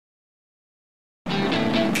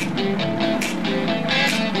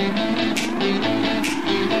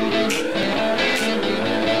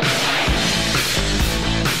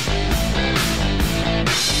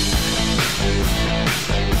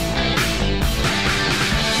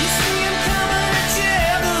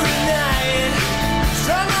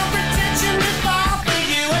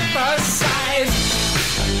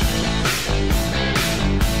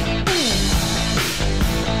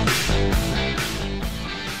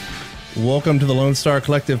Welcome to the Lone Star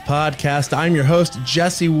Collective podcast. I'm your host,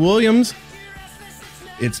 Jesse Williams.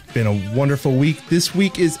 It's been a wonderful week. This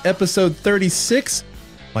week is episode 36.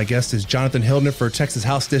 My guest is Jonathan Hildner for Texas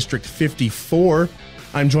House District 54.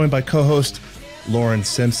 I'm joined by co-host Lauren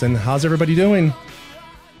Simpson. How's everybody doing?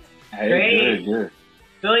 Hey, Great. good.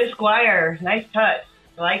 Billy Squire, nice touch.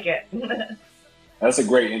 I like it. That's a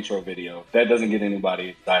great intro video. That doesn't get anybody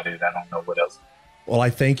excited. I don't know what else. Well,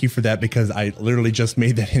 I thank you for that because I literally just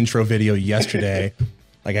made that intro video yesterday.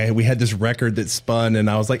 We had this record that spun and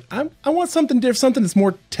I was like, I want something different, something that's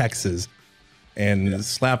more Texas. And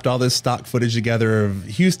slapped all this stock footage together of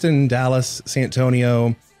Houston, Dallas, San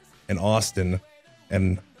Antonio, and Austin.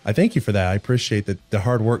 And I thank you for that. I appreciate that the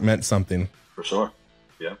hard work meant something. For sure.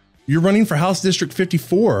 Yeah. You're running for House District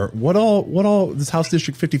 54. What all does House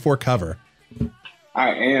District 54 cover?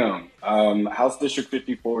 I am. House District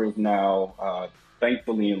 54 is now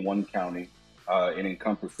thankfully in one county. It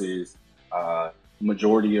encompasses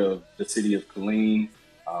majority of the city of Killeen,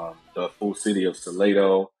 the full city of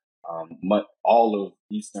Salado, all of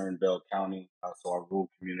eastern Bell County, so our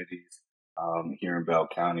rural communities here in Bell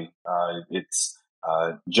County. It's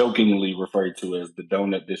jokingly referred to as the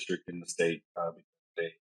donut district in the state because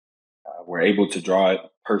they were able to draw it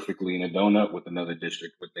perfectly in a donut with another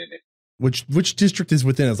district within it. Which district is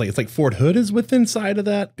within? It's like Fort Hood is within side of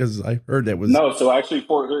that, because I heard that was So actually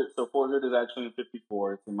Fort Hood. So Fort Hood is actually in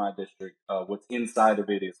 54. It's in my district. What's inside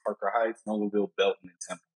of it is Harker Heights, Nolanville, Belton, and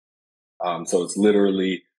Temple. So it's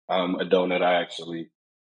literally a donut.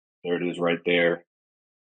 There it is right there,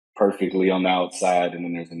 perfectly on the outside, and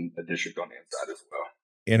then there's a district on the inside as well.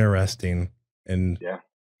 interesting. And Yeah.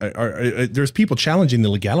 There's people challenging the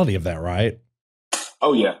legality of that, right?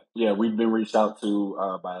 Oh yeah. We've been reached out to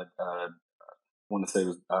by I want to say it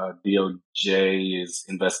was DOJ is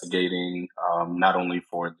investigating not only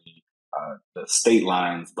for the state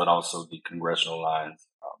lines but also the congressional lines.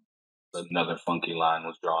 Another funky line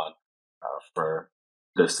was drawn for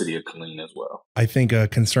the city of Killeen as well. I think a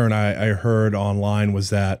concern I heard online was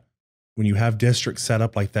that when you have districts set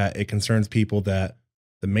up like that, it concerns people that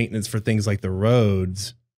the maintenance for things like the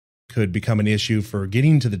roads could become an issue for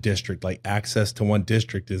getting to the district. Like access to one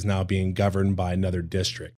district is now being governed by another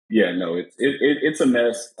district. Yeah, no, it's a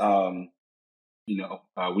mess. We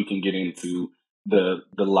can get into the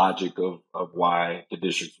logic of why the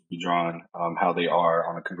districts would be drawn, how they are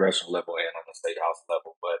on a congressional level and on the state house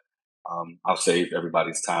level. But I'll save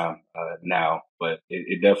everybody's time now. But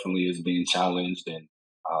it definitely is being challenged, and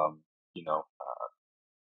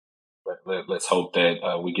let's hope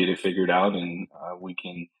that we get it figured out and we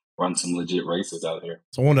can run some legit races out here.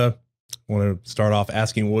 So I want to start off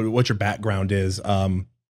asking what your background is. Did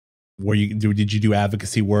you do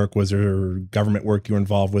advocacy work? Was there government work you were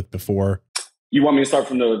involved with before? You want me to start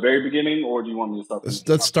from the very beginning, or do you want me to start?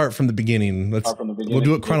 Let's start from the beginning. We'll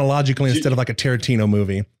do it chronologically instead of like a Tarantino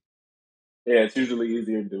movie. Yeah, it's usually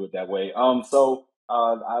easier to do it that way. I'm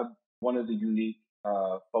one of the unique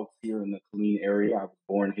folks here in the Killeen area. I was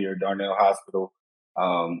born here, Darnell Hospital,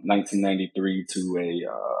 1993 to a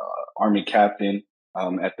Army captain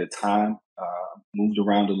at the time. Moved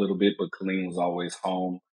around a little bit, but Killeen was always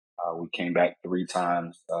home. We came back 3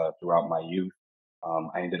 times throughout my youth.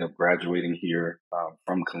 I ended up graduating here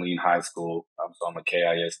from Killeen High School, so I'm a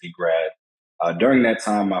KISD grad. During that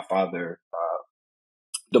time, my father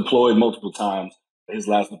deployed multiple times. His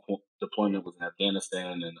last deployment was in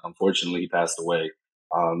Afghanistan, and unfortunately, he passed away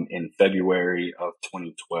in February of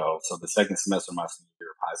 2012. So the second semester of my senior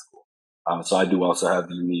year of high school. So I do also have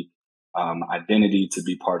the unique identity to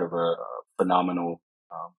be part of a phenomenal,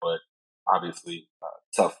 but obviously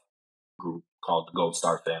tough group called the Gold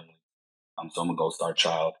Star family. So I'm a Gold Star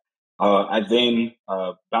child. I then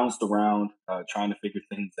bounced around trying to figure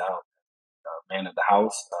things out. Man of the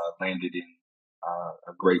house, landed in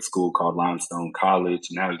a great school called Limestone College,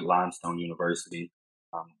 now Limestone University.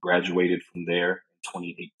 Graduated from there in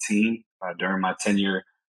 2018. During my tenure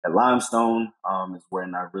at Limestone is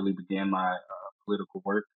when I really began my political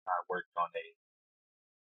work. I worked on a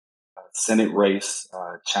Senate race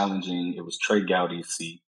challenging, it was Trey Gowdy's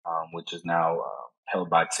seat, which is now held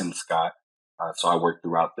by Tim Scott. So I worked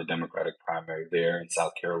throughout the Democratic primary there in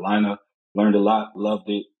South Carolina, learned a lot, loved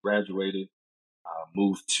it, graduated,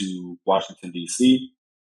 moved to Washington, D.C.,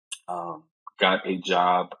 got a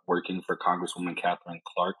job working for Congresswoman Catherine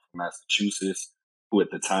Clark from Massachusetts, who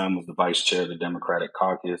at the time was the vice chair of the Democratic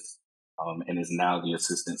caucus and is now the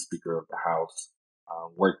assistant speaker of the House.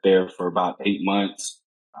 Worked there for about 8 months,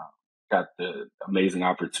 got the amazing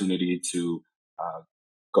opportunity to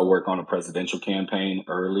go work on a presidential campaign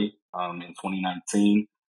early in 2019.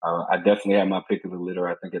 I definitely had my pick of the litter.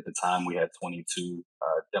 I think at the time we had 22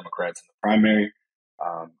 Democrats in the primary.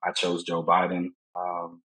 I chose Joe Biden.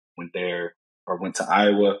 Went to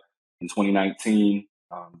Iowa in 2019.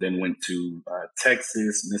 Then went to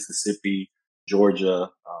Texas, Mississippi, Georgia,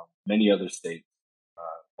 many other states.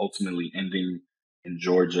 Ultimately ending in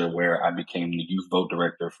Georgia, where I became the youth vote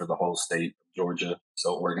director for the whole state of Georgia.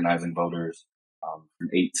 So organizing voters from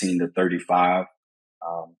 18 to 35.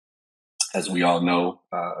 As we all know,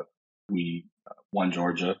 we won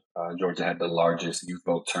Georgia. Georgia had the largest youth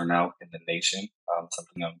vote turnout in the nation,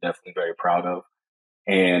 something I'm definitely very proud of.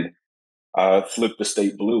 And flipped the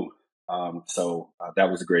state blue. So that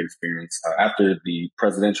was a great experience. After the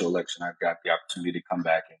presidential election, I got the opportunity to come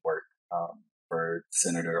back and work for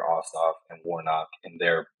Senator Ossoff and Warnock in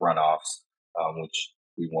their runoffs, which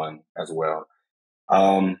we won as well.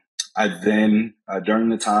 I then, during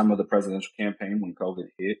the time of the presidential campaign, when COVID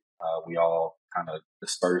hit, we all kind of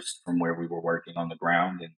dispersed from where we were working on the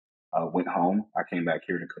ground and went home. I came back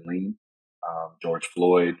here to Killeen. George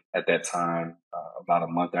Floyd, at that time, about a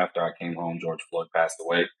month after I came home, George Floyd passed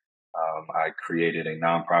away. I created a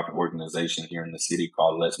nonprofit organization here in the city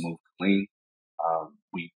called Let's Move Killeen.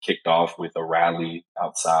 We kicked off with a rally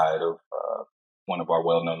outside of one of our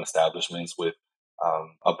well-known establishments with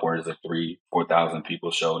upwards of 4,000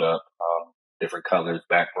 people showed up, different colors,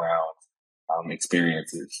 backgrounds,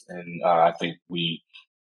 experiences. And I think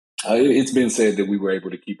it's been said that we were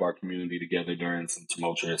able to keep our community together during some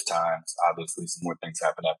tumultuous times. Obviously, some more things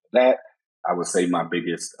happened after that. I would say my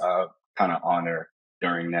biggest kind of honor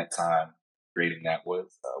during that time creating that was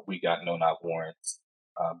we got no-knock warrants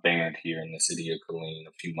banned here in the city of Killeen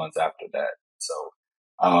a few months after that.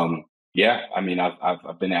 So, yeah, I mean,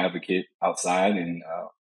 I've been an advocate outside, and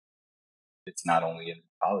it's not only in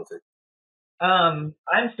politics. I'm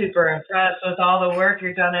super impressed with all the work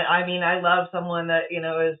you've done. I mean, I love someone that,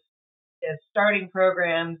 is starting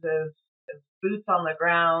programs as boots on the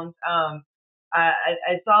ground.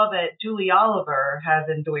 I saw that Julie Oliver has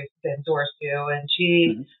endorsed you, and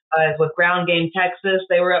she is with Ground Game Texas.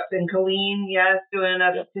 They were up in Killeen, doing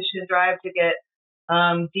a petition drive to get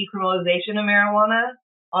decriminalization of marijuana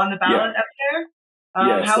on the ballot up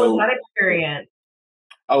there. How was that experience?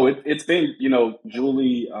 Oh, it's been,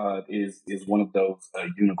 Julie is one of those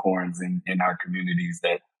unicorns in our communities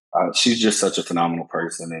that she's just such a phenomenal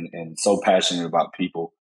person and so passionate about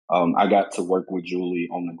people. I got to work with Julie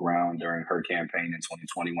on the ground during her campaign in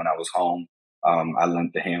 2020 when I was home. I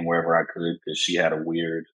lent a hand wherever I could because she had a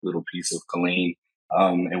weird little piece of Killeen,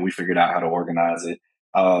 and we figured out how to organize it.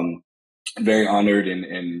 Very honored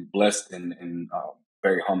and blessed and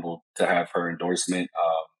very humbled to have her endorsement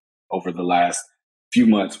over the last few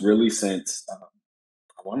months, really since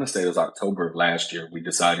I want to say it was October of last year. We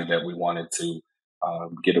decided that we wanted to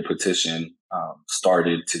get a petition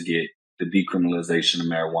started to get the decriminalization of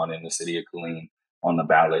marijuana in the city of Killeen on the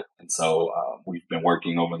ballot. And so we've been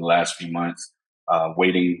working over the last few months,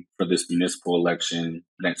 waiting for this municipal election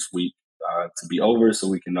next week to be over so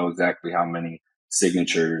we can know exactly how many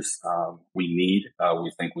signatures we need.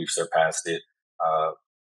 We think we've surpassed it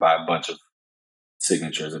by a bunch of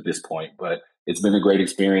signatures at this point, but it's been a great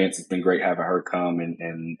experience. It's been great having her come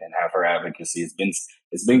and have her advocacy.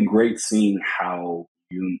 It's been great seeing how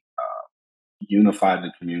unified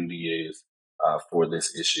the community is for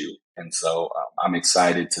this issue. And so I'm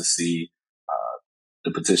excited to see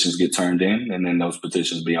the petitions get turned in and then those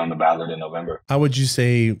petitions be on the ballot in November. How would you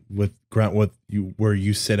say where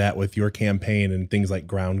you sit at with your campaign and things like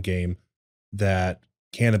Ground Game that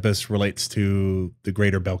cannabis relates to the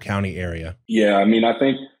greater Bell County area? Yeah, I mean, I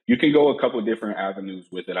think you can go a couple of different avenues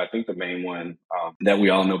with it. I think the main one that we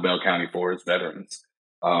all know Bell County for is veterans.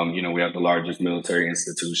 We have the largest military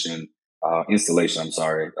installation,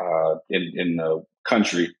 in the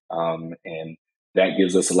country. And that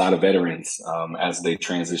gives us a lot of veterans as they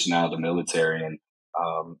transition out of the military. And,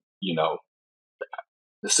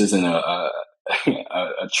 this isn't a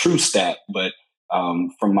true stat, but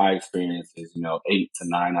from my experiences, 8 to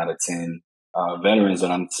 9 out of 10 veterans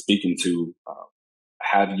that I'm speaking to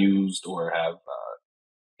have used or have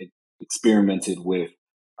experimented with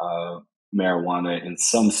marijuana in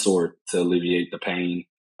some sort to alleviate the pain,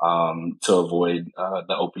 to avoid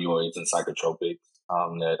the opioids and psychotropics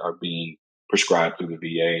that are being prescribed through the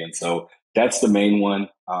VA. And so that's the main one.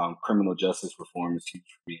 Criminal justice reform is huge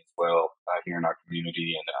for me as well here in our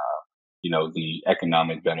community. And, the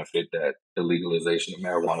economic benefit that the legalization of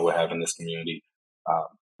marijuana would have in this community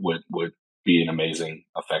would be an amazing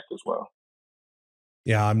effect as well.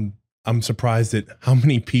 Yeah, I'm surprised at how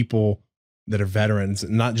many people that are veterans,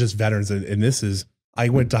 not just veterans. And I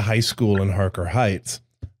went to high school in Harker Heights,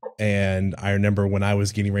 And I remember when I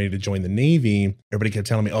was getting ready to join the Navy, everybody kept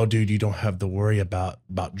telling me, "Oh, dude, you don't have to worry about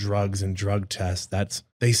drugs and drug tests.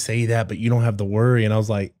 They say that, but you don't have to worry." And I was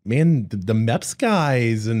like, man, the MEPS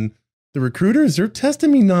guys and the recruiters, they're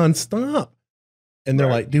testing me nonstop. And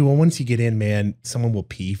they're like, dude, well, once you get in, man, someone will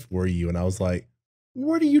pee for you. And I was like,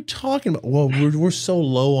 what are you talking about? Well, we're so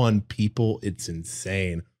low on people, it's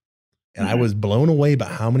insane. And I was blown away by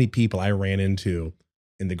how many people I ran into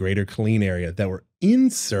in the greater Killeen area that were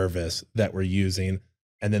in service that were using.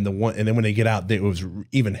 And then when they get out, it was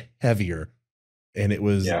even heavier. And it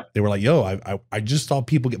was, they were like, yo, I just saw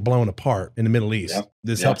people get blown apart in the Middle East. Yeah.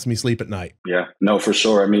 This helps me sleep at night. Yeah, no, for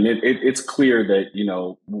sure. I mean, it's clear that,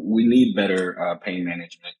 we need better pain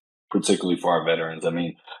management, particularly for our veterans. I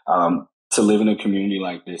mean, to live in a community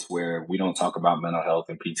like this where we don't talk about mental health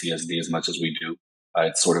and PTSD as much as we do,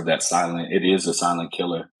 it's sort of it is a silent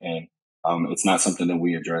killer. And it's not something that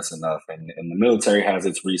we address enough. And the military has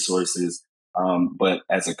its resources. But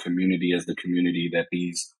as the community that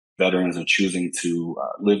these veterans are choosing to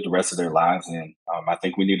live the rest of their lives in, I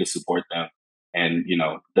think we need to support them. And,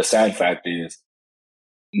 the sad fact is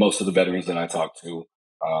most of the veterans that I talk to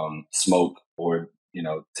smoke or,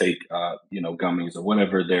 take, gummies or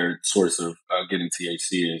whatever their source of getting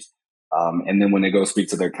THC is. And then when they go speak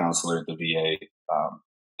to their counselor at the VA,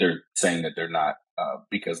 they're saying that they're not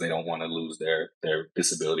because they don't want to lose their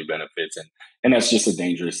disability benefits. And that's just a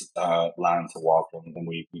dangerous line to walk, and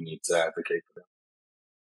we need to advocate for them.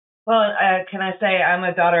 Well, can I say I'm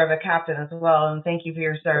a daughter of a captain as well, and thank you for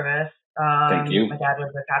your service. Thank you. My dad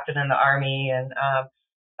was a captain in the Army, and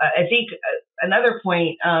I think another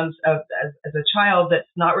point as a child that's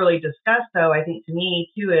not really discussed, though, I think to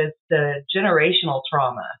me too, is the generational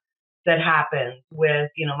trauma that happens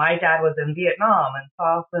with, my dad was in Vietnam and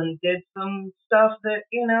saw and did some stuff that,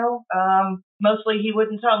 mostly he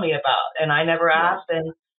wouldn't tell me about, and I never asked,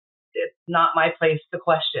 and it's not my place to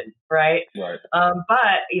question, right? Right.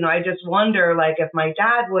 But, I just wonder, like, if my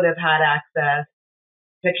dad would have had access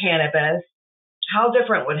to cannabis, how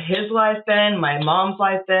different would his life been, my mom's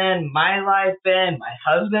life been, my life been, my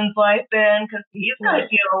husband's life been? Because he's got to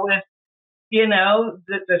deal with,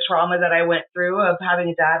 the trauma that I went through of having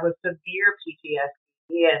a dad with severe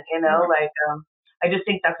PTSD. And, I just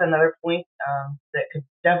think that's another point that could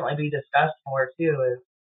definitely be discussed more, too, is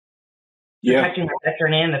protecting the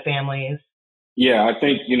veteran and the families. Yeah, I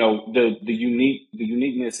think, the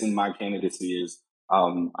uniqueness in my candidacy is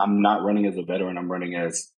I'm not running as a veteran. I'm running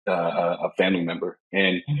as a family member.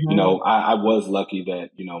 And, I was lucky that,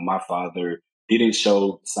 my father didn't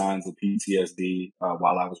show signs of PTSD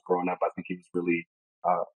while I was growing up. I think he was really,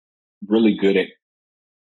 really good at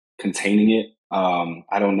containing it.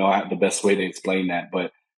 I don't know the best way to explain that,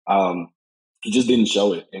 but he just didn't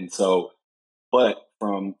show it. And so, but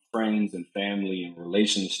from friends and family and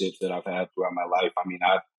relationships that I've had throughout my life, I mean,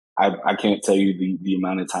 I can't tell you the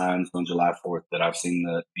amount of times on July 4th that I've seen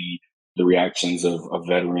the reactions of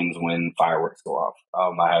veterans when fireworks go off.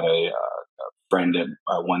 I had a friend at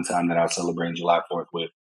one time that I was celebrating July 4th with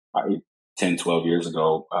 10, 12 years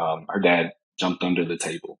ago. Her dad jumped under the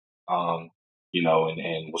table, and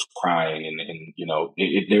was crying. And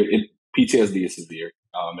PTSD is severe,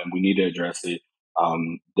 and we need to address it.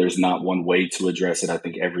 There's not one way to address it. I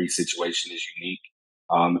think every situation is unique.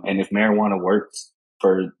 And if marijuana works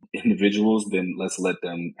for individuals, then let's let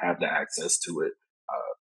them have the access to it,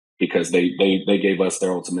 because they gave us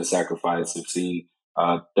their ultimate sacrifice. They've seen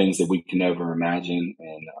things that we can never imagine,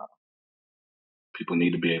 and people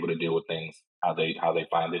need to be able to deal with things how they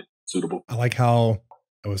find it suitable. I like how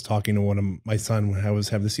I was talking to one of my son when I was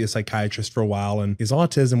having to see a psychiatrist for a while, and his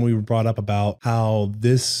autism, we were brought up about how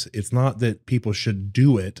it's not that people should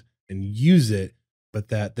do it and use it, but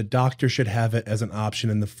that the doctor should have it as an option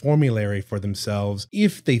in the formulary for themselves.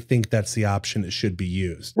 If they think that's the option, it should be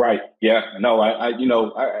used. Right. Yeah. No,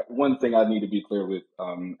 one thing I need to be clear with,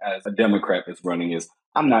 as a Democrat that's running, is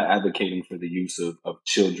I'm not advocating for the use of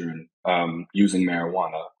children using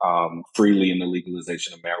marijuana freely in the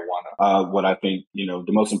legalization of marijuana. What I think, the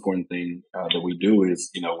most important thing that we do is,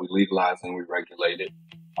 we legalize and we regulate it,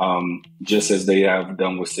 just as they have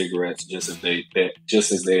done with cigarettes, just as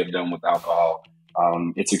they have done with alcohol.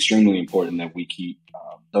 It's extremely important that we keep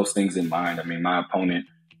those things in mind. I mean, my opponent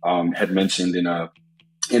had mentioned in an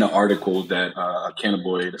article that a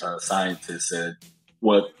cannabinoid scientist said,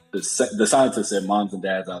 what the scientist said, moms and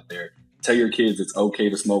dads out there, tell your kids it's okay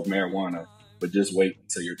to smoke marijuana, but just wait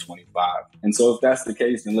until you're 25. And so if that's the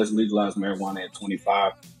case, then let's legalize marijuana at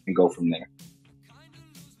 25 and go from there.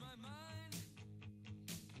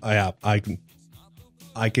 I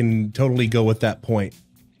can totally go with that point.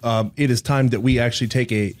 it is time that we actually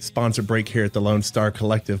take a sponsor break here at the Lone Star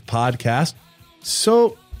Collective podcast.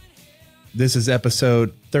 So this is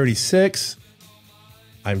episode 36.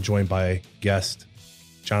 I'm joined by guest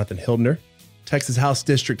Jonathan Hildner. Texas House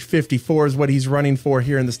District 54 is what he's running for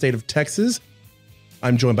here in the state of Texas.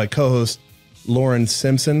 I'm joined by co-host Lauren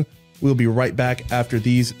Simpson. We'll be right back after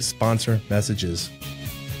these sponsor messages.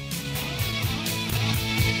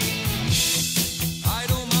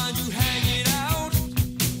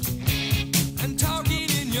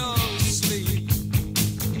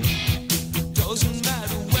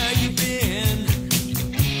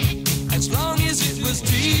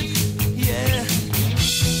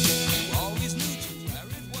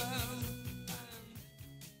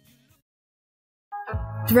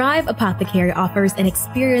 Thrive Apothecary offers an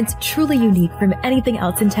experience truly unique from anything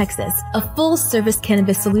else in Texas. A full-service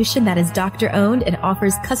cannabis solution that is doctor-owned and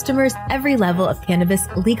offers customers every level of cannabis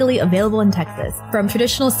legally available in Texas. From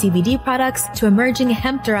traditional CBD products to emerging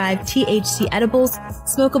hemp-derived THC edibles,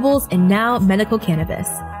 smokables, and now medical cannabis.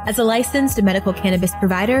 As a licensed medical cannabis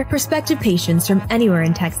provider, prospective patients from anywhere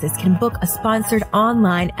in Texas can book a sponsored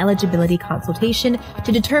online eligibility consultation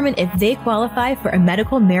to determine if they qualify for a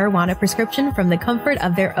medical marijuana prescription from the comfort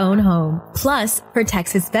of their own home. Plus, for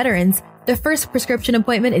Texas veterans, the first prescription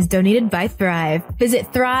appointment is donated by Thrive.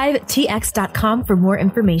 Visit thrivetx.com for more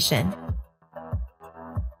information.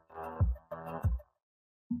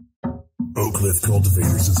 Oak Cliff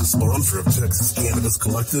Cultivators is a sponsor of Texas Cannabis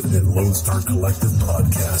Collective and Lone Star Collective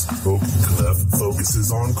podcast. Oak Cliff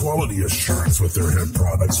focuses on quality assurance with their hemp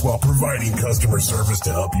products while providing customer service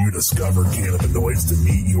to help you discover cannabinoids to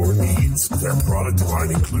meet your needs. Their product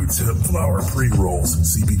line includes hemp flower pre-rolls,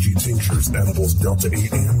 CBG tinctures, edibles, Delta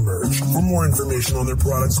 8, and merch. For more information on their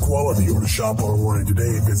products' quality or to shop online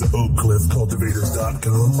today, visit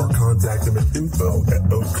oakcliffcultivators.com or contact them at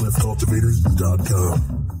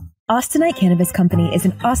info@oakcliffcultivators.com. Austinite Cannabis Company is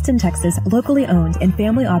an Austin, Texas, locally owned and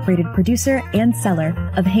family-operated producer and seller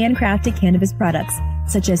of handcrafted cannabis products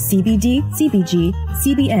such as CBD, CBG,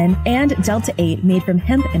 CBN, and Delta 8 made from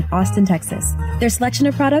hemp in Austin, Texas. Their selection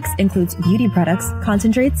of products includes beauty products,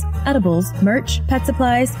 concentrates, edibles, merch, pet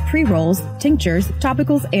supplies, pre-rolls, tinctures,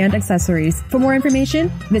 topicals, and accessories. For more information,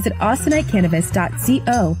 visit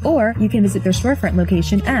austinitecannabis.co or you can visit their storefront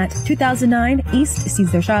location at 2009 East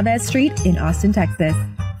Cesar Chavez Street in Austin, Texas.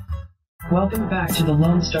 Welcome back to the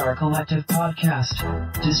Lone Star Collective podcast,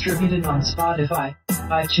 distributed on Spotify,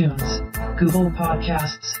 iTunes, Google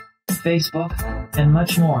Podcasts, Facebook, and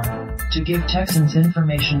much more, to give Texans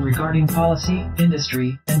information regarding policy,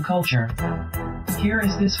 industry, and culture. Here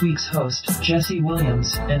is this week's host, Jesse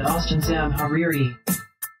Williams and Austin Zamhariri.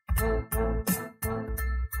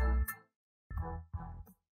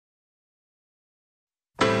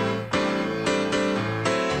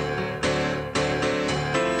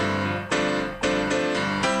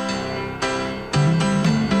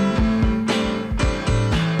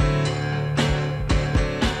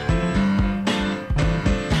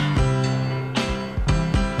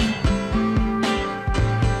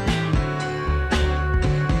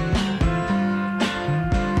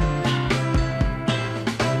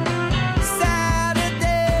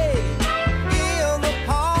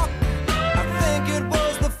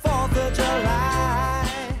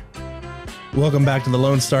 Welcome back to the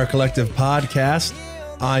Lone Star Collective podcast.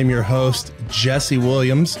 I'm your host, Jesse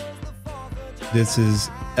Williams. This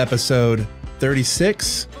is episode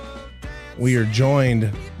 36. We are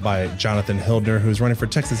joined by Jonathan Hildner, who's running for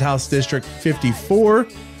Texas House District 54.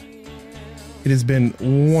 It has been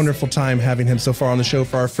a wonderful time having him so far on the show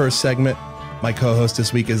for our first segment. My co-host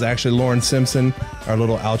this week is actually Lauren Simpson. Our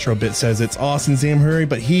little outro bit says it's Austin Zamhariri,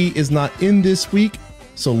 but he is not in this week.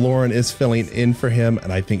 So Lauren is filling in for him,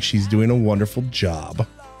 and I think she's doing a wonderful job.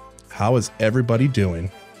 How is everybody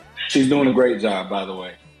doing? She's doing a great job, by the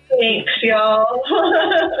way. Thanks, y'all.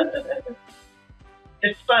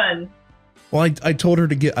 It's fun. Well, I told her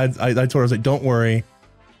to get, I told her, I was like, don't worry.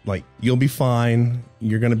 Like, you'll be fine.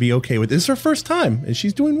 You're going to be okay with it. This is her first time, and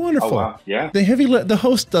she's doing wonderful. Oh, wow. Yeah. The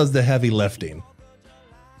host does the heavy lifting.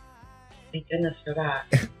 Thank goodness for that.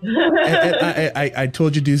 and I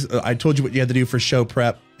told you what you had to do for show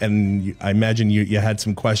prep, and I imagine you had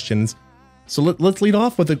some questions. So let's lead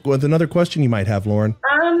off with another question you might have, Lauren.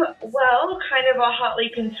 Well, kind of a hotly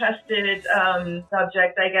contested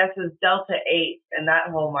subject, I guess, is Delta 8 and that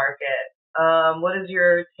whole market. What is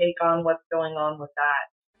your take on what's going on with that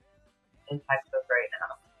in Texas right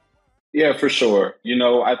now? Yeah, for sure.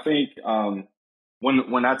 I think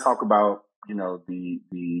when I talk about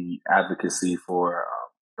the advocacy for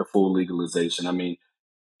the full legalization, I mean,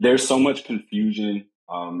 there's so much confusion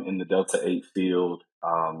in the Delta 8 field.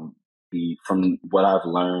 from what I've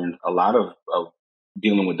learned, a lot of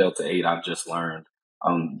dealing with Delta 8, I've just learned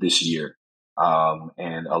this year.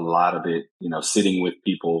 And a lot of it, sitting with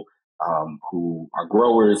people who are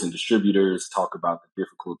growers and distributors, talk about the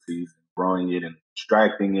difficulties in growing it and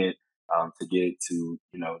extracting it to get to,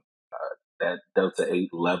 that Delta 8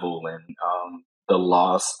 level, and the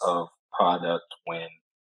loss of product when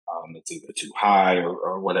it's either too high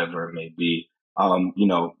or whatever it may be.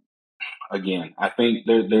 Again, I think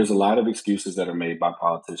there's a lot of excuses that are made by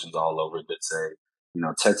politicians all over that say,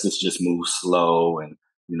 Texas just moves slow, and,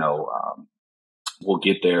 we'll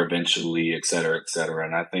get there eventually, et cetera, et cetera.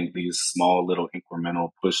 And I think these small little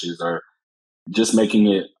incremental pushes are just making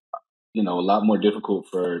it, a lot more difficult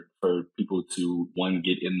for people to, one,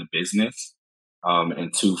 get in the business,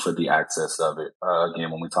 and two, for the access of it.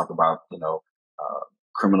 Again, when we talk about,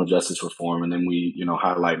 criminal justice reform, and then we,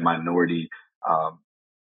 highlight minority,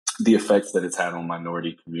 the effects that it's had on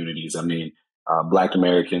minority communities. I mean, Black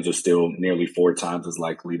Americans are still nearly 4 times as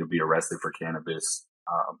likely to be arrested for cannabis,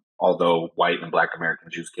 although white and Black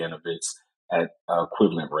Americans use cannabis at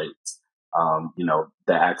equivalent rates.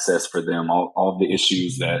 The access for them, all the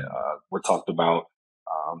issues that were talked about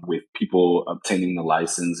with people obtaining the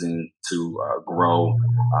licensing to grow.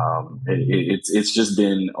 It's just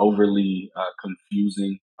been overly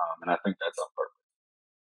confusing, and I think that's on purpose.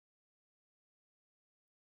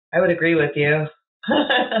 I would agree with you.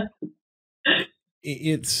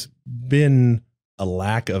 It's been a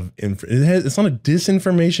lack of it's not a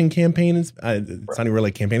disinformation campaign. It's not even really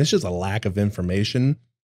a campaign. It's just a lack of information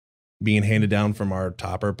being handed down from our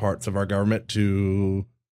topper parts of our government to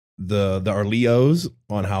our LEOs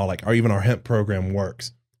on how, like, even our hemp program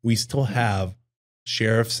works. We still have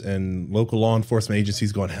sheriffs and local law enforcement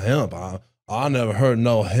agencies going, hemp, I never heard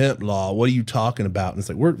no hemp law. What are you talking about? And it's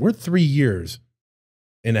like, we're 3 years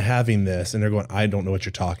into having this, and they're going, I don't know what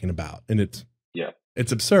you're talking about. And it's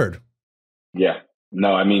absurd. Yeah.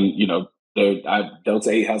 No, I mean,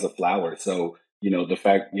 Delta 8 has a flower. So, the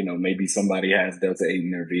fact, maybe somebody has Delta 8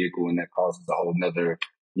 in their vehicle and that causes a whole nother,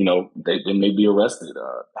 they may be arrested.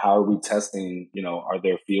 How are we testing? Are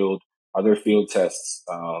there field tests,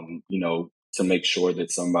 to make sure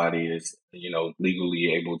that somebody is,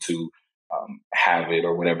 legally able to have it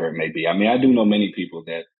or whatever it may be. I mean, I do know many people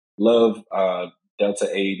that love Delta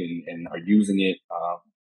 8 and are using it.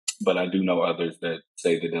 But I do know others that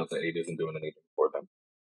say that Delta 8 isn't doing anything for them.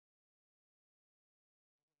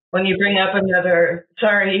 When you bring up another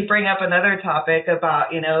topic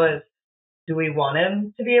about, is, do we want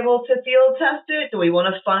him to be able to field test it? Do we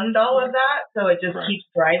want to fund all of that so it just keeps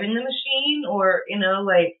driving the machine? Or,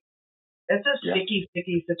 it's a sticky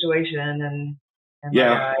situation. And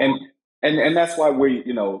and that's why we,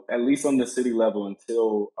 at least on the city level,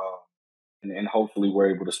 until and hopefully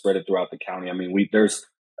we're able to spread it throughout the county. I mean, there's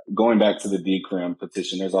going back to the decrim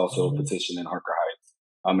petition. There's also a petition in Harker Heights.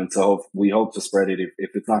 And so we hope to spread it.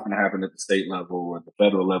 If it's not going to happen at the state level or the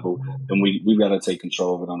federal level, then we've got to take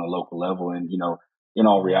control of it on a local level. And, in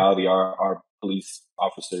all reality, our police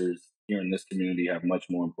officers here in this community have much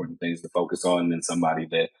more important things to focus on than somebody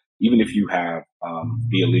that, even if you have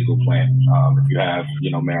the illegal plant, if you have,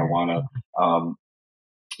 marijuana,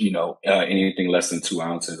 anything less than 2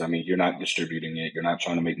 ounces, I mean, you're not distributing it. You're not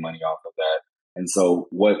trying to make money off of that. And so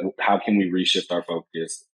how can we reshift our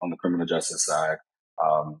focus on the criminal justice side,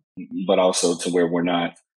 but also to where we're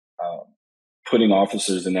not putting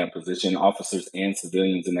officers in that position, officers and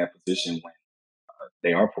civilians in that position when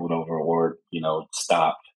they are pulled over or,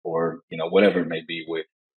 stopped or, whatever it may be with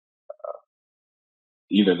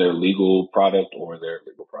either their legal product or their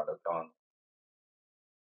illegal product on.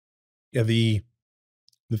 Yeah, the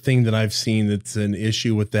thing that I've seen that's an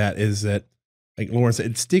issue with that is that, like Lauren said,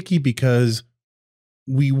 it's sticky because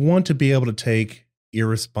we want to be able to take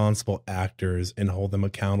irresponsible actors and hold them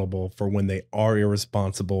accountable for when they are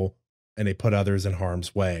irresponsible and they put others in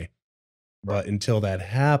harm's way. But until that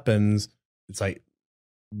happens, it's like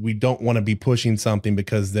we don't want to be pushing something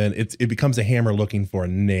because then it becomes a hammer looking for a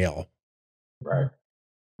nail. Right.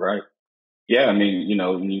 Yeah. I mean,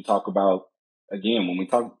 when you talk about, again, when we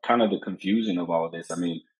talk kind of the confusion of all of this, I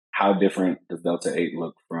mean, how different does Delta 8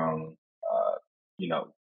 look from,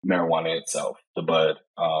 marijuana itself, the bud,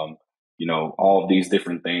 all of these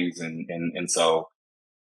different things. And so,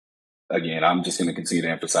 again, I'm just going to continue to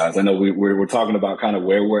emphasize, I know we're talking about kind of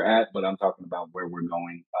where we're at, but I'm talking about where we're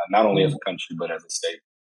going, not only as a country, but as a state.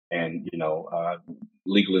 And,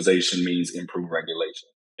 legalization means improved regulation,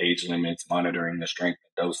 age limits, monitoring the strength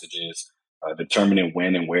and dosages, determining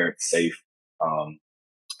when and where it's safe,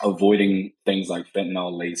 avoiding things like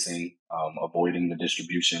fentanyl lacing, avoiding the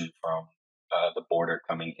distribution from the border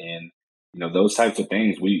coming in. those types of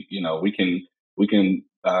things, we can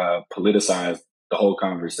politicize the whole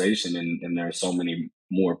conversation, and there are so many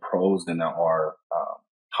more pros than there are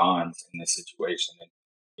cons in this situation.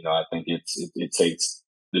 And I think it takes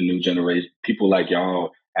the new generation, people like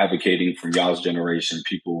y'all advocating for y'all's generation,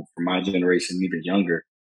 people from my generation, even younger,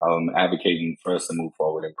 advocating for us to move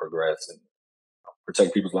forward and progress and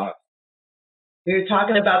protect people's lives. You're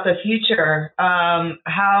talking about the future. I'm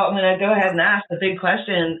going to go ahead and ask the big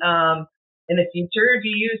question. In the future, do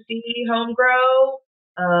you see home grow?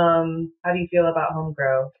 How do you feel about home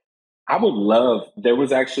grow? I would love. There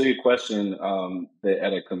was actually a question that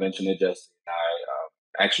at a convention that Jesse and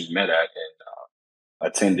I actually met at and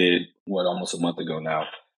attended almost a month ago now.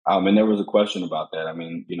 And there was a question about that. I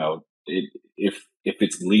mean, if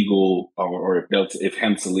it's legal or if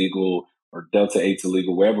hemp's illegal or Delta 8's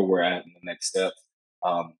illegal, wherever we're at in the next steps,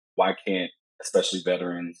 why can't, especially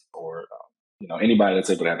veterans or anybody that's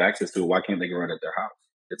able to have access to it, why can't they grow it at their house?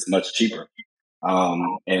 It's much cheaper.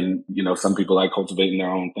 And some people like cultivating their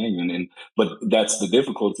own thing, but that's the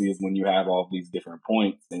difficulty, is when you have all these different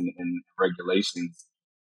points and regulations,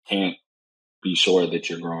 can't be sure that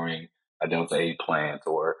you're growing a Delta 8 plant,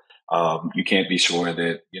 or you can't be sure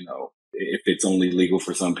that if it's only legal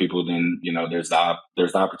for some people, then there's the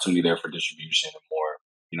opportunity there for distribution and more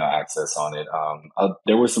access on it.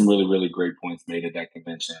 There were some really, really great points made at that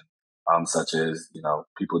convention, such as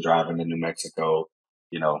people driving to New Mexico,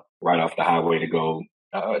 right off the highway to go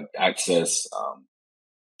access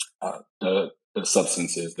the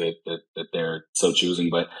substances that they're so choosing.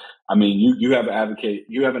 But I mean, you have an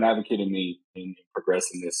advocate in me in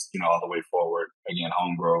progressing this, all the way forward. Again,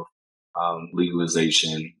 home growth,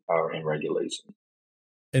 legalization, and regulation.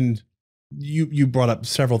 And you brought up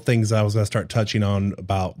several things I was going to start touching on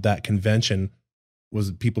about that convention,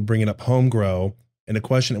 was people bringing up home grow. And a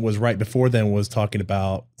question that was right before then was talking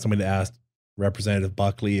about, somebody asked Representative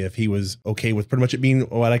Buckley if he was okay with pretty much it being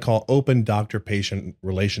what I call open doctor-patient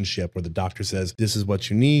relationship, where the doctor says, this is what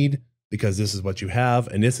you need because this is what you have,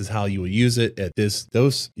 and this is how you will use it at this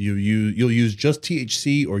dose. You'll use just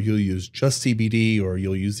THC, or you'll use just CBD, or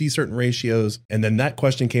you'll use these certain ratios. And then that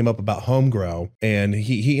question came up about home grow, and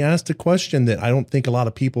he asked a question that I don't think a lot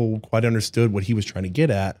of people quite understood what he was trying to get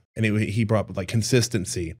at. And he brought up like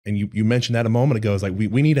consistency. And you mentioned that a moment ago. It's like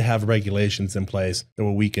we need to have regulations in place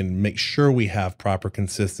where we can make sure we have proper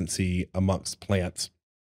consistency amongst plants,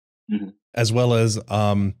 as well as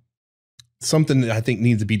something that I think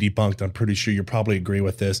needs to be debunked. I'm pretty sure you probably agree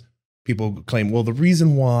with this. People claim, well, the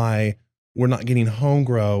reason why we're not getting home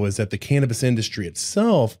grow is that the cannabis industry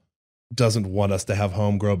itself doesn't want us to have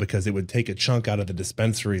home grow because it would take a chunk out of the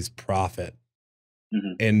dispensary's profit.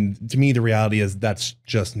 And to me, the reality is that's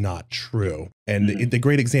just not true. And the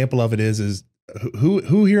great example of it is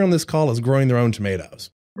who here on this call is growing their own tomatoes?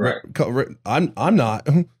 Right. I'm not.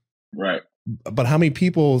 Right. But how many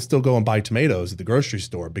people still go and buy tomatoes at the grocery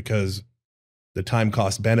store because the time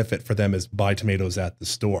cost benefit for them is buy tomatoes at the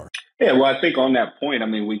store? Yeah. Well, I think on that point, I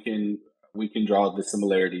mean, we can draw the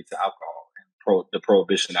similarity to alcohol, and the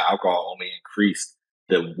prohibition of alcohol only increased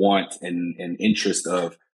the want and interest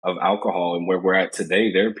of alcohol. And where we're at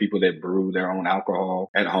today, there are people that brew their own alcohol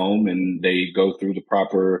at home, and they go through the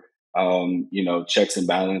proper, checks and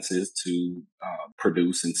balances to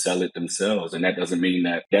produce and sell it themselves. And that doesn't mean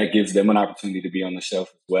that gives them an opportunity to be on the shelf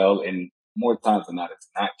as well. And more times than not, it's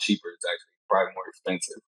not cheaper. It's actually probably more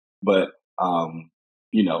expensive. But,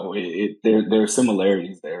 there are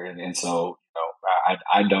similarities there. And so,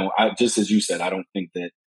 I just as you said, I don't think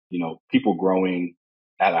that, people growing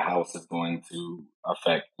at a house is going to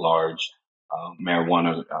affect large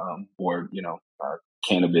marijuana or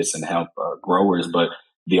cannabis and hemp growers. But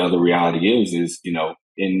the other reality is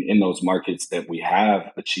in those markets that we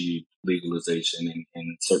have achieved legalization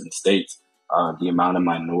in certain states, the amount of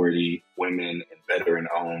minority, women, and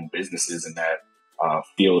veteran-owned businesses in that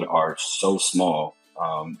field are so small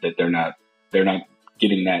that they're not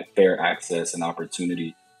getting that fair access and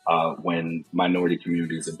opportunity when minority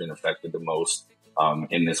communities have been affected the most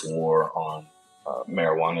in this war on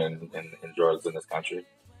marijuana and drugs in this country.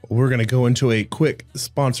 We're going to go into a quick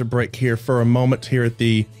sponsor break here for a moment here at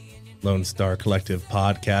the Lone Star Collective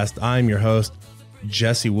podcast. I'm your host,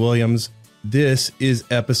 Jesse Williams. This is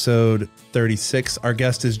episode 36. Our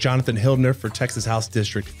guest is Jonathan Hildner for Texas House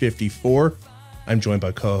District 54. I'm joined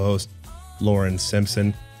by co-host Lauren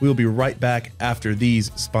Simpson. We'll be right back after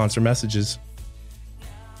these sponsor messages.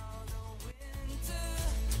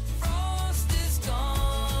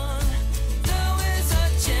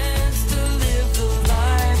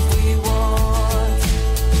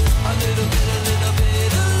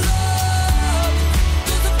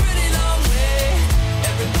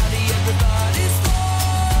 Everybody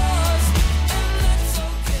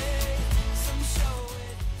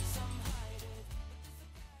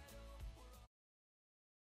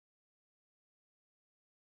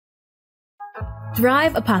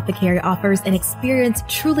Thrive Apothecary offers an experience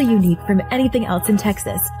truly unique from anything else in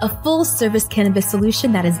Texas. A full-service cannabis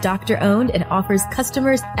solution that is doctor-owned and offers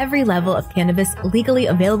customers every level of cannabis legally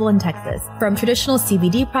available in Texas. From traditional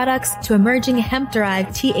CBD products to emerging hemp-derived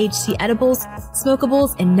THC edibles,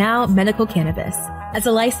 smokables, and now medical cannabis. As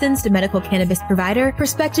a licensed medical cannabis provider,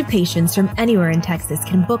 prospective patients from anywhere in Texas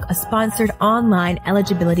can book a sponsored online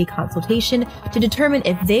eligibility consultation to determine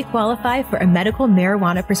if they qualify for a medical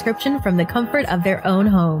marijuana prescription from the comfort of their own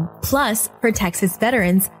home. Plus, for Texas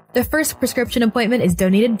veterans, the first prescription appointment is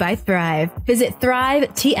donated by Thrive. Visit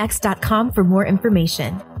thrivetx.com for more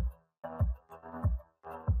information.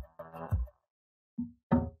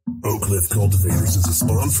 Oak Cliff Cultivators is a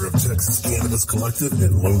sponsor of Texas Cannabis Collective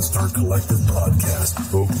and Lone Star Collective podcast.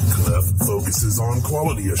 Oak Cliff focuses on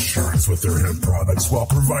quality assurance with their hemp products while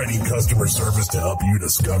providing customer service to help you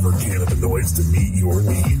discover cannabinoids to meet your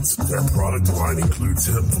needs. Their product line includes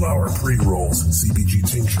hemp flower pre-rolls, CBG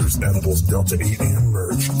tinctures, edibles, Delta 8, and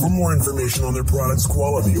merch. For more information on their products'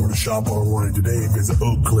 quality or to shop online today, visit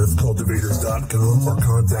oakcliffcultivators.com or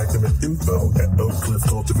contact them at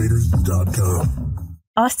info@oakcliffcultivators.com.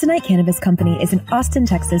 Austinite Cannabis Company is an Austin,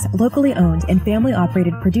 Texas, locally owned and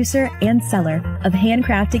family-operated producer and seller of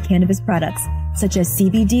handcrafted cannabis products such as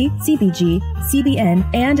CBD, CBG, CBN,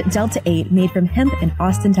 and Delta 8 made from hemp in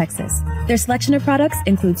Austin, Texas. Their selection of products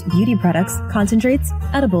includes beauty products, concentrates,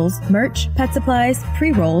 edibles, merch, pet supplies,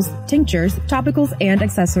 pre-rolls, tinctures, topicals, and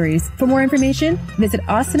accessories. For more information, visit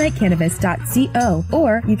austinitecannabis.co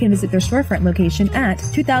or you can visit their storefront location at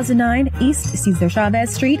 2009 East Cesar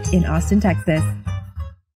Chavez Street in Austin, Texas.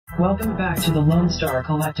 Welcome back to the Lone Star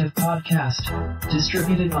Collective podcast,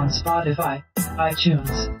 distributed on Spotify,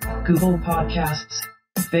 iTunes, Google Podcasts,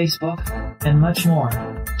 Facebook, and much more,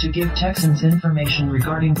 to give Texans information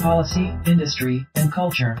regarding policy, industry, and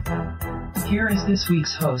culture. Here is this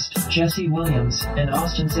week's host, Jesse Williams and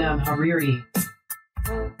Austin Sam Hariri.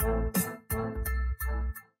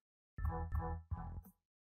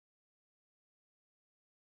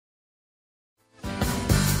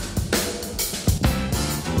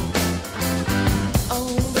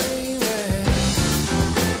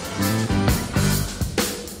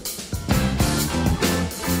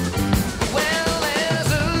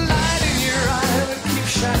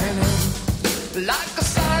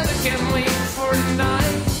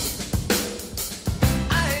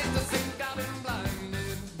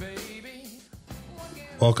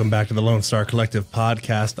 Welcome back to the Lone Star Collective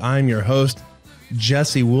podcast. I'm your host,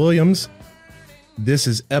 Jesse Williams. This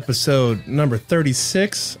is episode number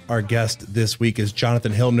 36. Our guest this week is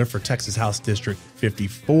Jonathan Hildner for Texas House District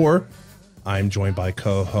 54. I'm joined by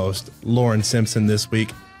co-host Lauren Simpson this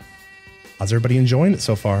week. How's everybody enjoying it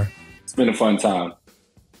so far? It's been a fun time.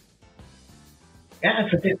 Yeah,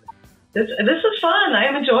 this is fun.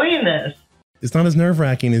 I'm enjoying this. It's not as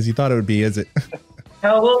nerve-wracking as you thought it would be, is it?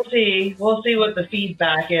 Oh, we'll see. We'll see what the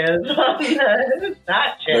feedback is on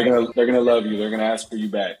that check. They're gonna love you. They're gonna ask for you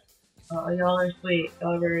back. Oh, y'all are sweet.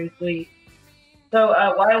 Y'all are very sweet. So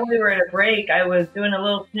while we were at a break, I was doing a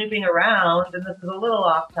little snooping around, and this is a little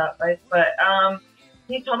off topic, but can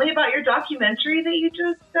you tell me about your documentary that you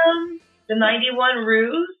just the 91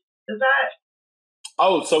 Ruse? Is that?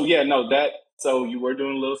 Oh, so yeah, no, that. So you were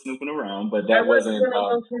doing a little snooping around, but that wasn't. Doing a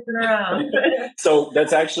little snooping around. So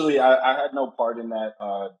that's actually I had no part in that.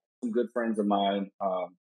 Some good friends of mine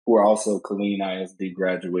who are also Killeen ISD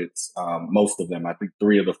graduates. Most of them, I think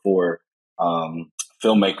 3 of the 4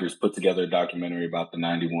 filmmakers, put together a documentary about the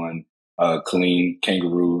 91 Killeen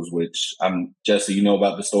Kangaroos. Which Jesse, you know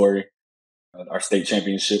about the story, our state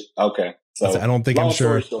championship. Okay, so I don't think I'm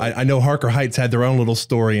sure. I know Harker Heights had their own little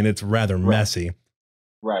story, and it's rather messy.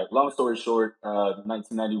 Right. Long story short,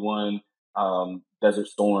 1991, Desert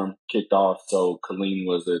Storm kicked off. So Killeen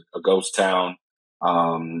was a ghost town.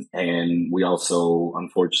 And we also,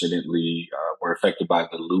 unfortunately, were affected by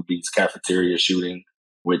the Luby's cafeteria shooting,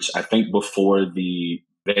 which I think before the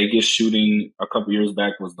Vegas shooting a couple years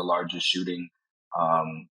back was the largest shooting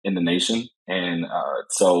in the nation. And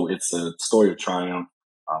so it's a story of triumph,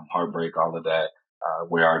 heartbreak, all of that,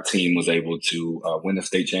 where our team was able to win the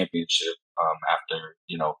state championship. After,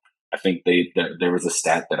 I think there was a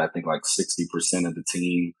stat that I think like 60% of the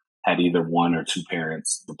team had either 1 or 2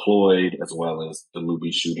 parents deployed, as well as the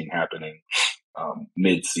Luby shooting happening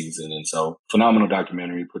mid-season. And so phenomenal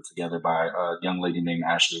documentary put together by a young lady named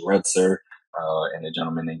Ashley Rutzer and a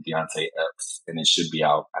gentleman named Deontay Epps. And it should be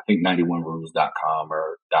out. I think 91ruse.com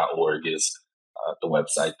or .org is the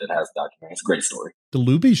website that has the documentary. It's a great story. The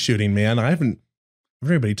Luby shooting, man. I haven't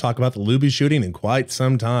heard anybody talk about the Luby shooting in quite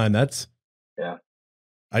some time.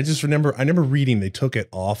 I just remember reading they took it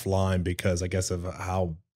offline because I guess of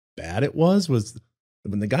how bad it was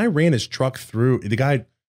when the guy ran his truck through. The guy,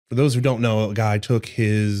 for those who don't know, a guy took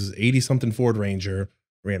his 80-something Ford Ranger,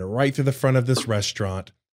 ran it right through the front of this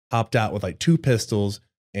restaurant, hopped out with like 2 pistols,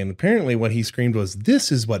 and apparently what he screamed was,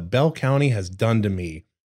 "This is what Bell County has done to me,"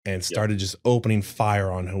 and started just opening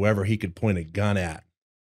fire on whoever he could point a gun at.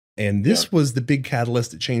 And this was the big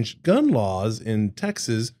catalyst that changed gun laws in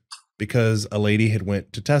Texas, because a lady had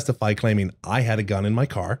went to testify claiming, "I had a gun in my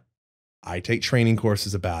car. I take training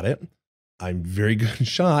courses about it. I'm very good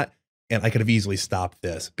shot, and I could have easily stopped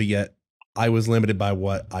this, but yet I was limited by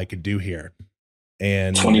what I could do here."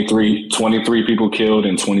 And 23 people killed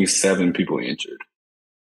and 27 people injured.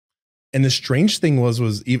 And the strange thing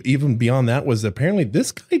was even beyond that was apparently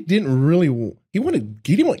this guy didn't really, he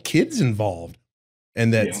didn't want kids involved,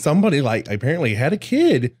 and that somebody like apparently had a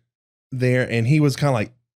kid there, and he was kind of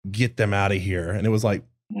like, "Get them out of here." And it was like,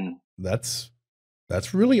 that's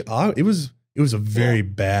really odd. It was a very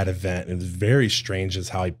bad event. It was very strange as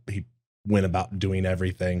how he went about doing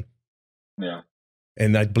everything. Yeah.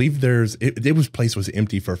 And I believe place was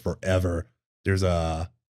empty for forever. There's an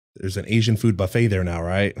Asian food buffet there now,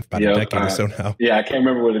 right? About a decade or so now. Yeah, I can't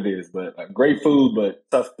remember what it is, but great food, but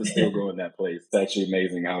tough to still go in that place. It's actually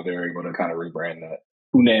amazing how they're able to kind of rebrand that.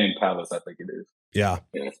 Hunan Palace, I think it is. Yeah,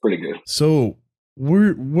 it's pretty good. So,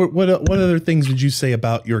 what other things would you say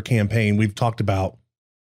about your campaign? We've talked about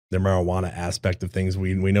the marijuana aspect of things.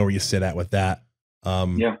 We know where you sit at with that.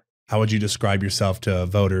 How would you describe yourself to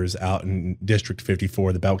voters out in District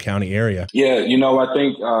 54, the Bell County area? Yeah, I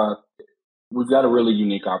think we've got a really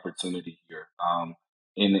unique opportunity here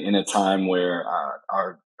in a time where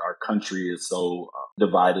our country is so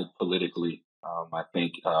divided politically. I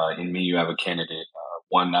think in me, you have a candidate,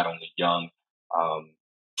 one not only young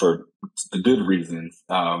for the good reasons.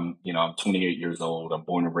 I'm 28 years old. I'm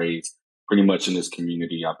born and raised pretty much in this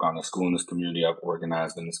community. I've gone to school in this community. I've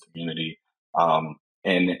organized in this community.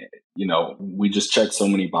 And we just check so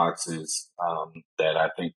many boxes that I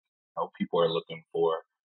think people are looking for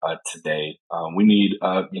today. We need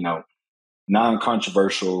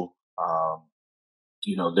non-controversial.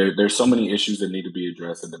 There's so many issues that need to be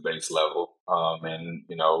addressed at the base level, and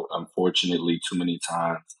unfortunately, too many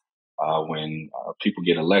times when people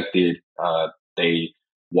get elected, they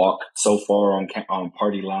walk so far on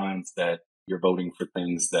party lines that you're voting for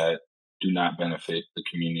things that do not benefit the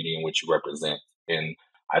community in which you represent. And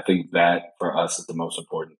I think that for us is the most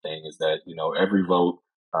important thing, is that, every vote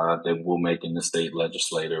that we'll make in the state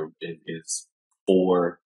legislature is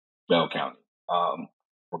for Bell County,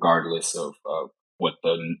 regardless of what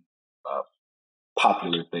the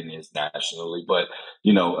popular thing is nationally. But,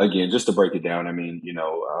 again, just to break it down, I mean,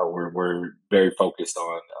 we're very focused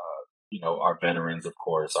on, our veterans, of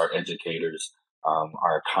course, our educators,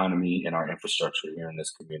 our economy, and our infrastructure here in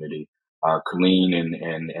this community. Killeen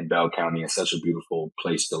and Bell County is such a beautiful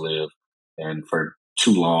place to live. And for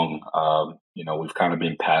too long, we've kind of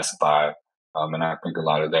been passed by. And I think a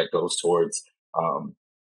lot of that goes towards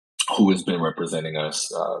who has been representing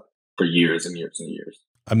us for years and years and years.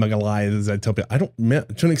 I'm not gonna lie, as I tell people,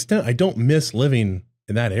 to an extent, I don't miss living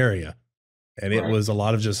in that area. And it was a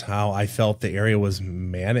lot of just how I felt the area was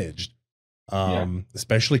managed.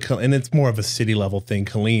 Especially, and it's more of a city level thing,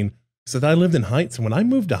 Killeen. So I lived in Heights, and when I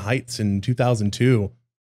moved to Heights in 2002,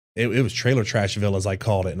 it was trailer trashville, as I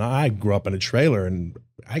called it. And I grew up in a trailer, and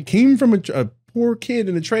I came from a poor kid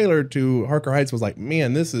in a trailer to Harker Heights. Was like,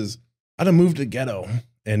 man, I done moved to the ghetto.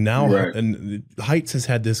 And now and Heights has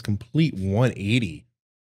had this complete 180,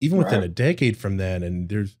 even within a decade from then.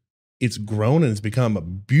 And it's grown and it's become a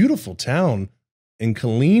beautiful town. And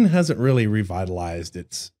Killeen hasn't really revitalized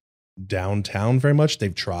its downtown very much.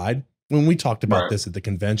 They've tried. When we talked about this at the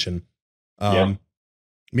convention,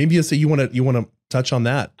 maybe you want to touch on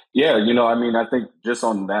that. Yeah, I think just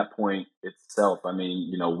on that point itself,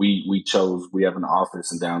 we have an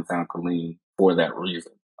office in downtown Killeen for that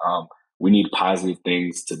reason. We need positive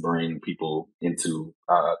things to bring people into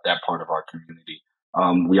that part of our community.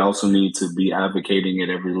 We also need to be advocating at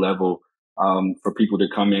every level for people to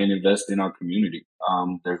come in and invest in our community.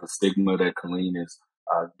 There's a stigma that Killeen is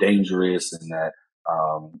dangerous, and that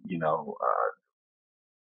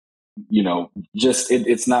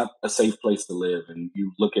it's not a safe place to live. And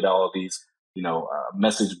you look at all of these,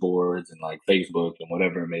 message boards and like Facebook and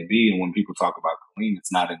whatever it may be. And when people talk about Killeen,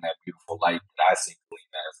 it's not in that beautiful light that I see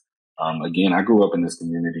Killeen as. Again, I grew up in this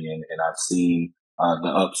community, and I've seen the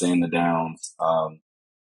ups and the downs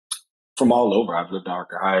from all over. I've lived in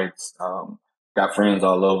Harker Heights, got friends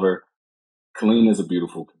all over. Killeen is a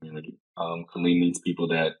beautiful community. Killeen needs people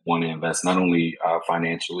that want to invest, not only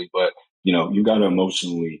financially, but you got to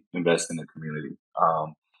emotionally invest in the community.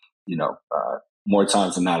 more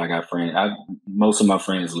times than not, I got friends. Most of my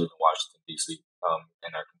friends live in Washington, D.C.,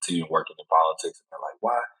 and are continuing working in politics. And they're like,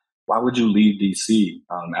 why would you leave D.C.?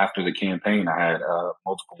 After the campaign, I had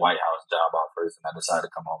multiple White House job offers, and I decided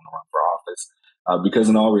to come home to run for office. Because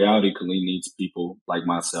in all reality, Killeen needs people like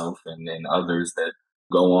myself and others that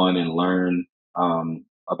go on and learn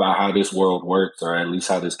about how this world works, or at least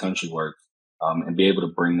how this country works, and be able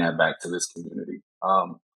to bring that back to this community.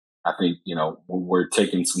 I think, we're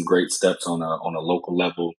taking some great steps on a local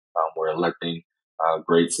level. We're electing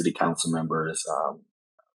great city council members,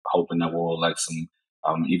 hoping that we'll elect some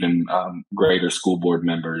even greater school board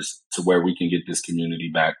members to where we can get this community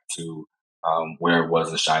back to where it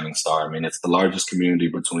was a shining star. I mean, it's the largest community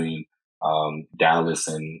between Dallas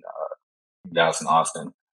and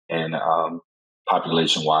Austin, and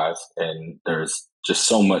population wise, and there's just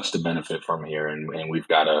so much to benefit from here, and we've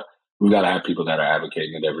got to have people that are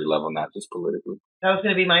advocating at every level, not just politically. That was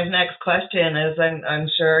going to be my next question. Is I'm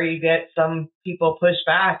sure you get some people push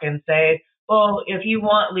back and say, well, if you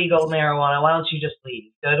want legal marijuana, why don't you just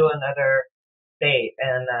leave, go to another state?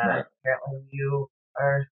 And Right. apparently you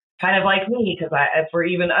are kind of like me, because for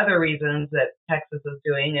even other reasons that Texas is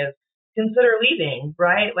doing is consider leaving,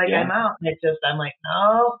 right? Like, Yeah. I'm out, and I'm like,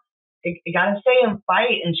 no, you got to stay and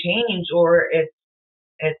fight and change, or it's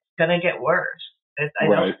going to get worse. I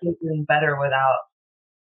don't Right. see it getting better without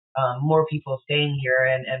more people staying here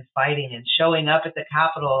and fighting and showing up at the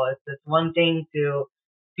Capitol. It's one thing to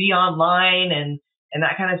be online and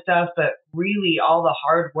that kind of stuff, but really all the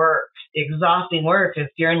hard work, exhausting work is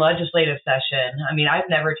during legislative session. I mean, I've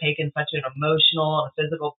never taken such an emotional and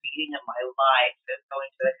physical beating in my life as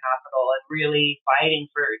going to the Capitol and really fighting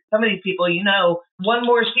for some of these people, one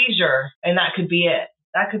more seizure and that could be it.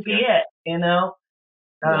 That could be it, Yeah.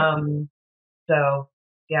 So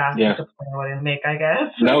yeah. Yeah. That's the point I want to make, I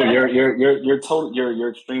guess. No, you're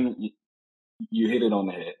extremely, you hit it on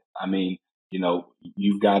the head. I mean,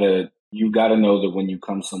 you've got to know that when you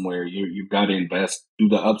come somewhere, you've got to invest through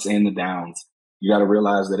the ups and the downs. You got to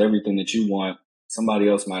realize that everything that you want, somebody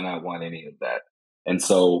else might not want any of that. And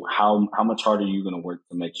so how much harder are you going to work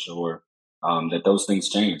to make sure that those things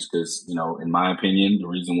change? Because, in my opinion, the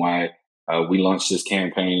reason why we launched this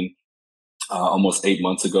campaign almost 8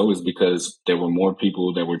 months ago is because there were more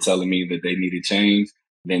people that were telling me that they needed change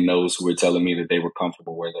than those who were telling me that they were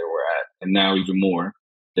comfortable where they were at. And now even more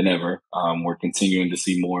than ever, we're continuing to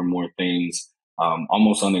see more and more things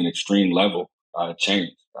almost on an extreme level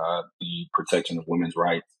change. The protection of women's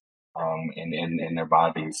rights and their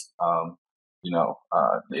bodies,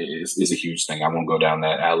 is a huge thing. I won't go down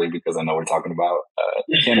that alley because I know we're talking about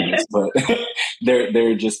cannabis, but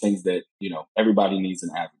there are just things that, everybody needs an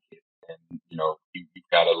advocate. And,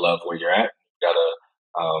 you've got to love where you're at. You've got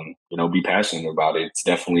to, be passionate about it. It's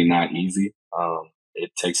definitely not easy.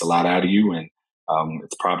 It takes a lot out of you. And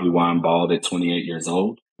it's probably why I'm bald at 28 years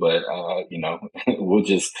old. But, we'll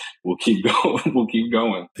keep going. We'll keep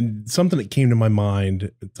going. And something that came to my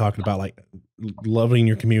mind talking about like loving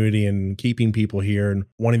your community and keeping people here and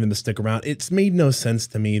wanting them to stick around. It's made no sense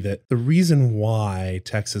to me that the reason why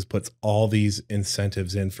Texas puts all these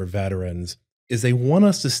incentives in for veterans is they want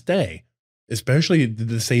us to stay, especially the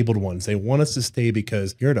disabled ones. They want us to stay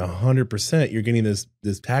because you're at 100%. You're getting this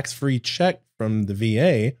tax-free check from the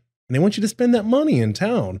VA, and they want you to spend that money in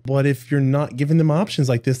town. But if you're not giving them options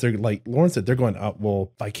like this, they're like Lauren said, they're going, oh,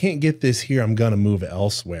 well, if I can't get this here, I'm going to move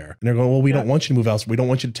elsewhere. And they're going, well, we don't want you to move elsewhere. We don't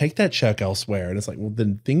want you to take that check elsewhere. And it's like, well,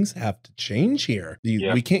 then things have to change here.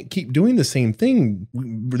 We can't keep doing the same thing.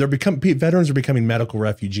 Veterans are becoming medical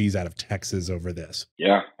refugees out of Texas over this.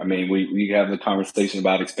 Yeah. I mean, we have the conversation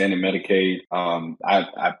about expanding Medicaid.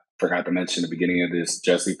 I forgot to mention at the beginning of this,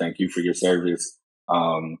 Jesse, thank you for your service.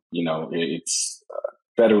 It's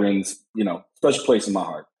veterans, special place in my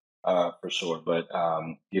heart, for sure. But,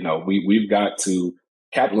 we've got to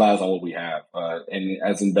capitalize on what we have. And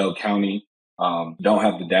as in Bell County, don't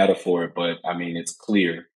have the data for it, but I mean, it's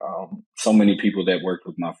clear. So many people that worked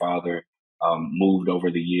with my father moved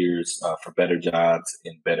over the years for better jobs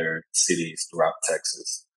in better cities throughout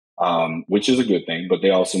Texas, which is a good thing, but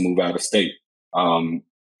they also move out of state.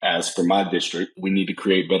 As for my district, we need to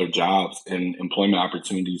create better jobs and employment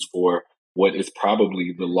opportunities for what is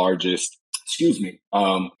probably the largest,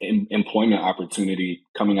 employment opportunity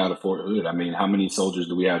coming out of Fort Hood. I mean, how many soldiers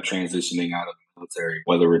do we have transitioning out of the military,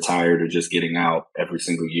 whether retired or just getting out every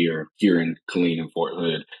single year here in Killeen and Fort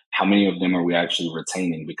Hood? How many of them are we actually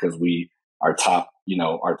retaining? Because our top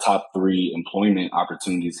 3 employment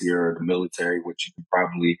opportunities here are the military, which you could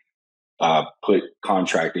probably put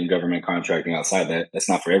government contracting outside that. That's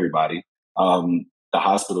not for everybody. The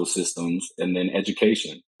hospital systems, and then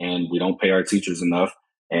education. And we don't pay our teachers enough.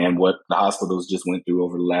 and what the hospitals just went through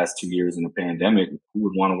over the last 2 years in the pandemic. Who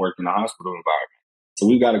would want to work in a hospital environment? So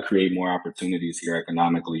we've got to create more opportunities here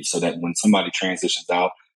economically so that when somebody transitions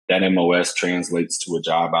out, that MOS translates to a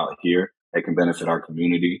job out here that can benefit our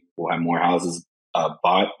community. We'll have more houses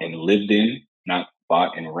bought and lived in, not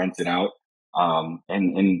bought and rented out.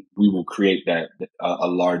 And we will create that a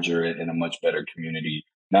larger and a much better community,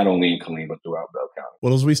 not only in Killeen, but throughout Bell County.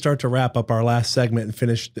 Well, as we start to wrap up our last segment and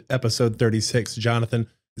finish episode 36, Jonathan,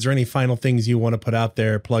 is there any final things you want to put out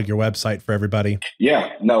there? Plug your website for everybody.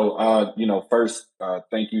 Yeah, no, first,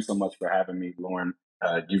 thank you so much for having me, Lauren.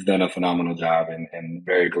 You've done a phenomenal job, and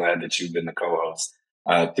very glad that you've been the co-host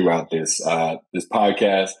throughout this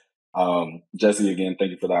podcast. Jesse, again,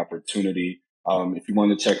 thank you for the opportunity. If you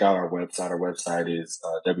want to check out our website is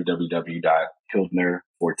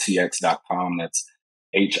www.hildnerfortx.com. That's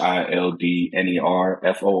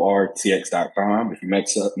HILDNERFORTX.com. If you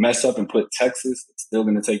mess up and put Texas, it's still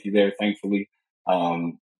going to take you there, thankfully.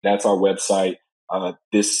 That's our website.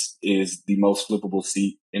 This is the most flippable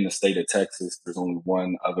seat in the state of Texas. There's only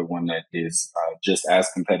one other one that is just as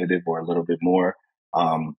competitive or a little bit more.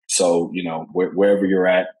 So, wherever you're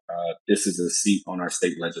at, this is a seat on our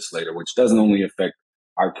state legislature, which doesn't only affect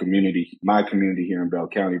our community, my community here in Bell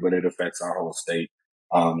County, but it affects our whole state.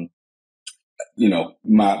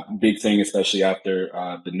 My big thing, especially after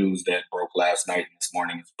the news that broke last night and this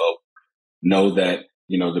morning, is vote. Know that,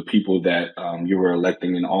 the people that you were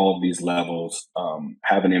electing in all of these levels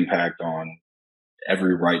have an impact on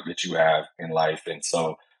every right that you have in life. And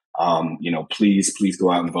so, please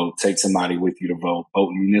go out and vote. Take somebody with you to vote.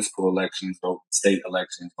 Vote in municipal elections, vote in state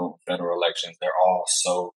elections, vote in federal elections. They're all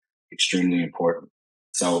so extremely important.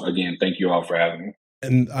 So again, thank you all for having me.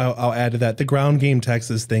 And I'll add to that, the Ground Game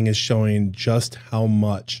Texas thing is showing just how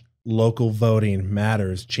much local voting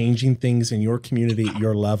matters, changing things in your community at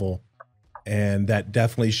your level. And that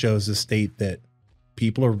definitely shows the state that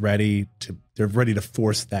people are ready to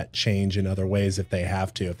force that change in other ways if they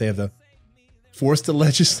have to. If they have to force the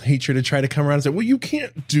legislature to try to come around and say, well, you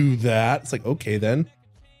can't do that. It's like, okay, then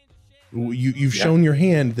you've shown your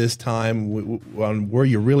hand this time on where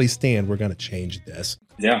you really stand. We're going to change this.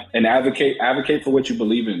 Yeah. And advocate for what you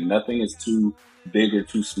believe in. Nothing is too big or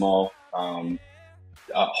too small.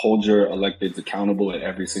 Hold your electeds accountable at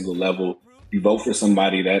every single level. You vote for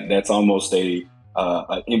somebody that's almost an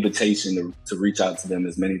invitation to reach out to them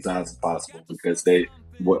as many times as possible, because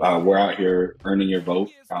we're out here earning your vote.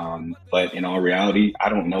 But in all reality, I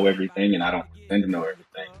don't know everything and I don't pretend to know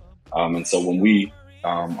everything. And so when we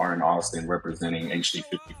are in Austin representing HD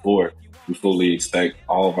 54, we fully expect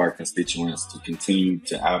all of our constituents to continue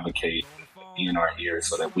to advocate and be in our ears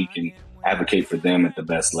so that we can advocate for them at the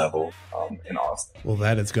best level in Austin. Well,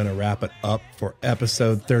 that is going to wrap it up for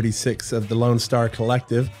episode 36 of the Lone Star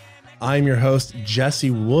Collective. I'm your host,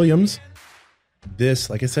 Jesse Williams.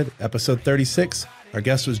 This, like I said, episode 36. Our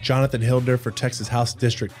guest was Jonathan Hildner for Texas House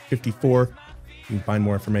District 54. You can find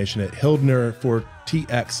more information at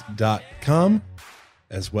hildnerfortx.com,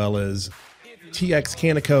 as well as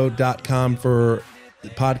txcanico.com for the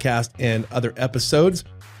podcast and other episodes.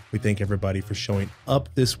 We thank everybody for showing up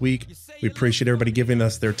this week. We appreciate everybody giving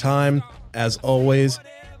us their time. As always,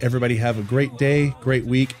 everybody have a great day, great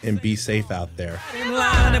week, and be safe out there.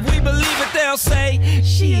 If we believe it, they'll say,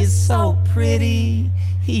 she is so pretty,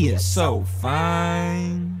 he is so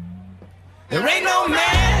fine. There ain't no man